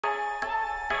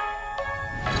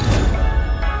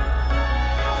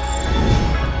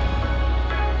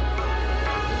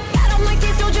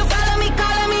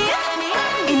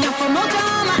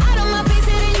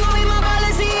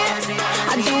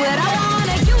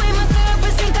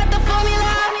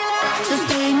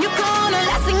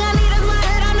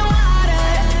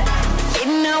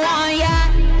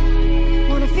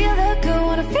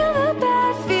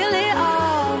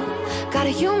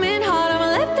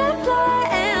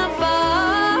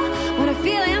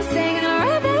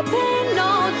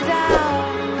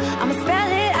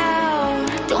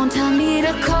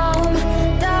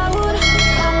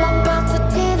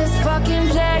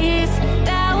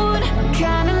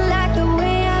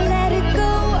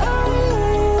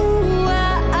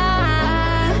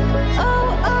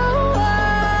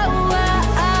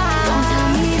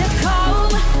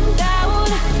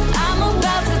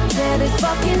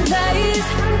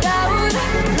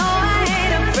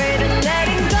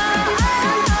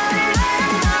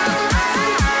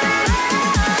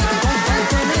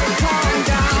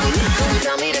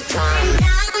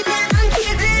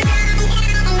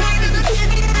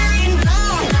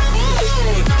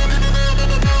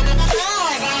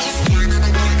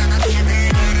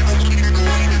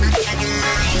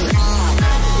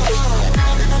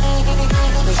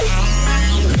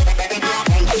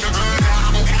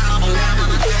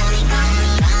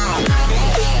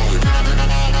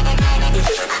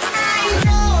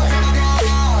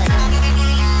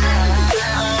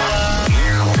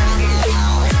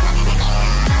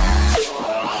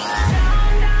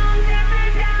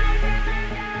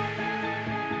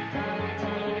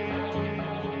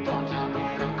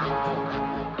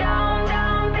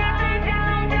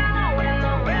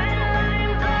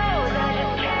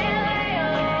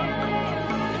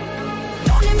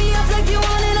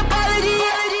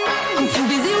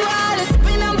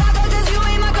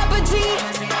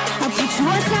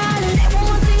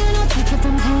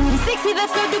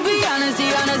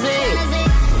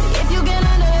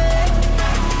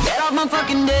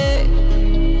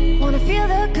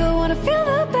feel the good, wanna feel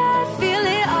the bad, feel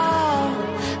it all.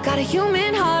 Got a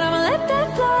human heart, I'ma let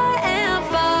that fly and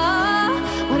fall.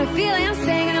 When I feel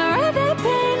insane, gonna ride that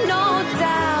pain, no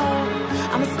doubt.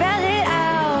 I'ma spell it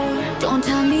out. Don't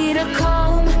tell me to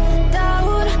calm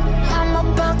down, I'm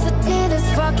about to tear this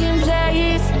fucking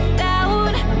place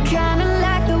down. Kinda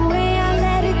like the way I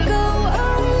let it go.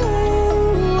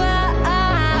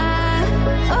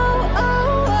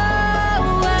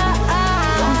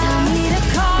 Don't tell me to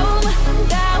calm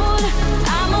down,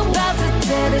 I'm about to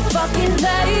tear this fucking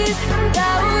place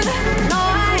down. No,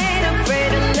 I ain't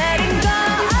afraid of letting go.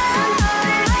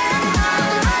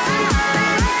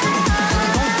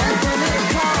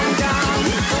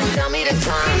 Don't tell me to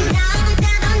calm down.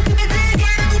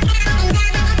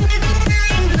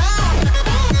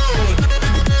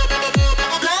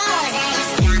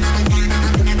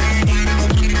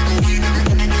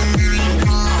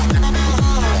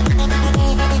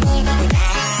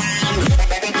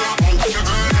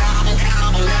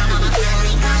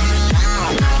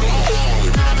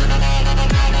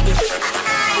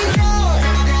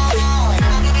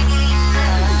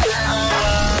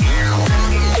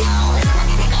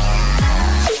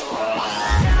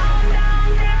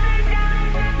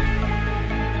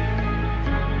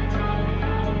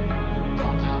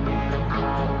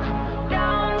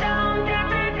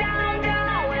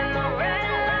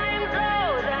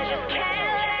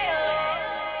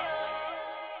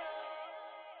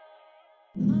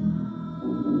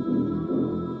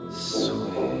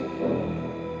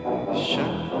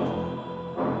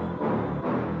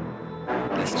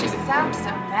 You sound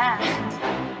so mad,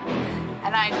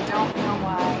 and I don't know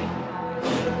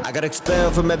why. I got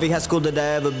expelled from every high school that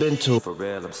I ever been to. For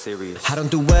real, I'm serious. I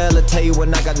don't do well, I tell you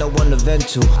when I got no one to vent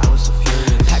to. I was so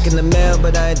furious. Packing the mail,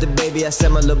 but I ain't the baby. I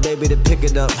sent my little baby to pick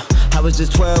it up. I was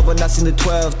just 12 when I seen the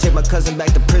 12 take my cousin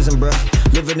back to prison, bruh.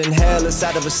 Living in hell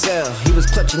inside of a cell. He was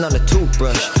clutching on a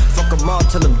toothbrush. Fuck them all,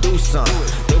 tell them do something.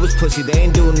 They was pussy, they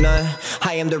ain't do nothing.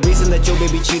 I am the reason that your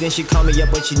baby cheating. She call me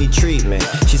up when she need treatment.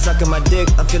 She sucking my dick,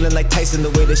 I'm feeling like Tyson the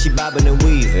way that she bobbing and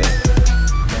weaving.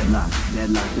 Deadlock,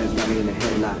 deadlock, let's got me in a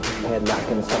headlock.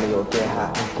 Headlock in the summer, you'll get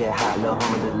hot, little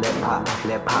homie, the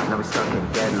lip pop, now we stuck in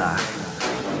deadlock.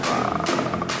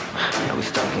 Now we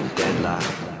stuck in deadlock.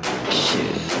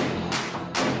 Shit.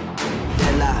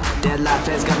 Deadlock,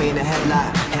 feds got me in a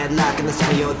headlock in the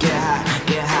summer, you'll get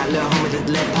hot, little homie, the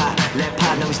lip pop,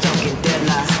 now we stuck in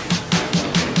deadlock.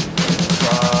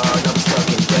 Now we stuck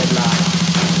in deadlock.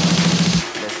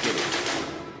 Let's get it.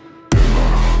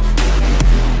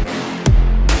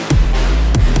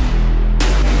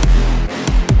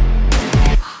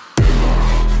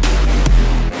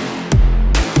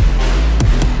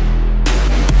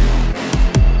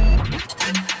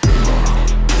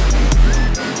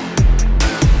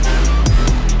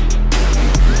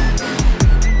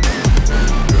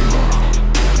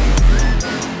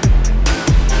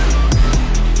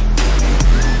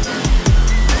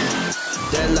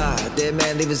 Dead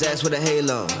man leave his ass with a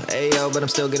halo. Ayo, but I'm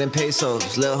still getting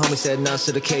pesos. Lil' homie said none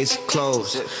to the case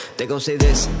closed. They gon' say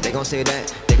this, they gon' say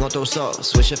that, they gon' throw salt.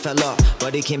 Swisher fell off,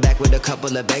 but he came back with a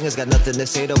couple of bangers. Got nothing to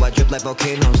say though, I drip like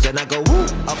volcanoes. Then I go woo,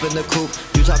 up in the coop.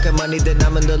 You talking money, then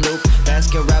I'm in the loop.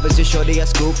 Baskin Robbins, you shorty, I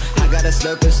scoop. I got a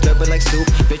slurping like soup.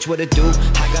 Bitch, what it do?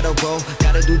 I gotta roll,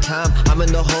 gotta do time. I'm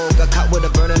in the hole, got caught with a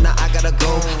burner, now I gotta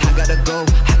go. I gotta go,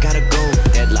 I gotta go.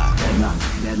 Deadlock, deadlock,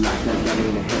 deadlock, let's got me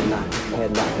in a headlock.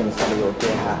 Headlock in the summer, you'll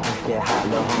get hot,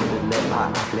 little homie, the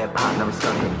lip pop, now we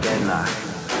stuck in deadlock.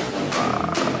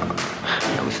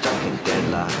 Now we stuck in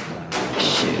deadlock.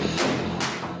 Shit.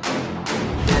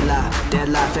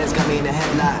 Deadlock, feds got me in a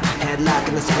headlock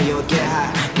in the summer, you'll get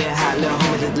hot, little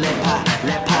homie, the lip pop,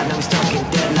 now we stuck in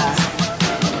deadlock.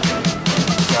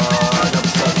 Now we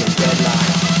stuck in deadlock.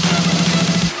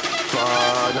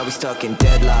 Now we stuck in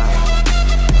deadlock.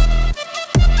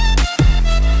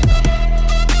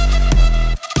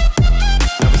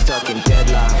 Stuck in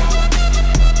deadlock.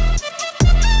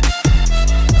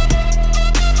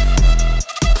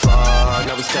 Fuck,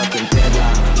 now we stuck in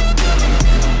deadlock.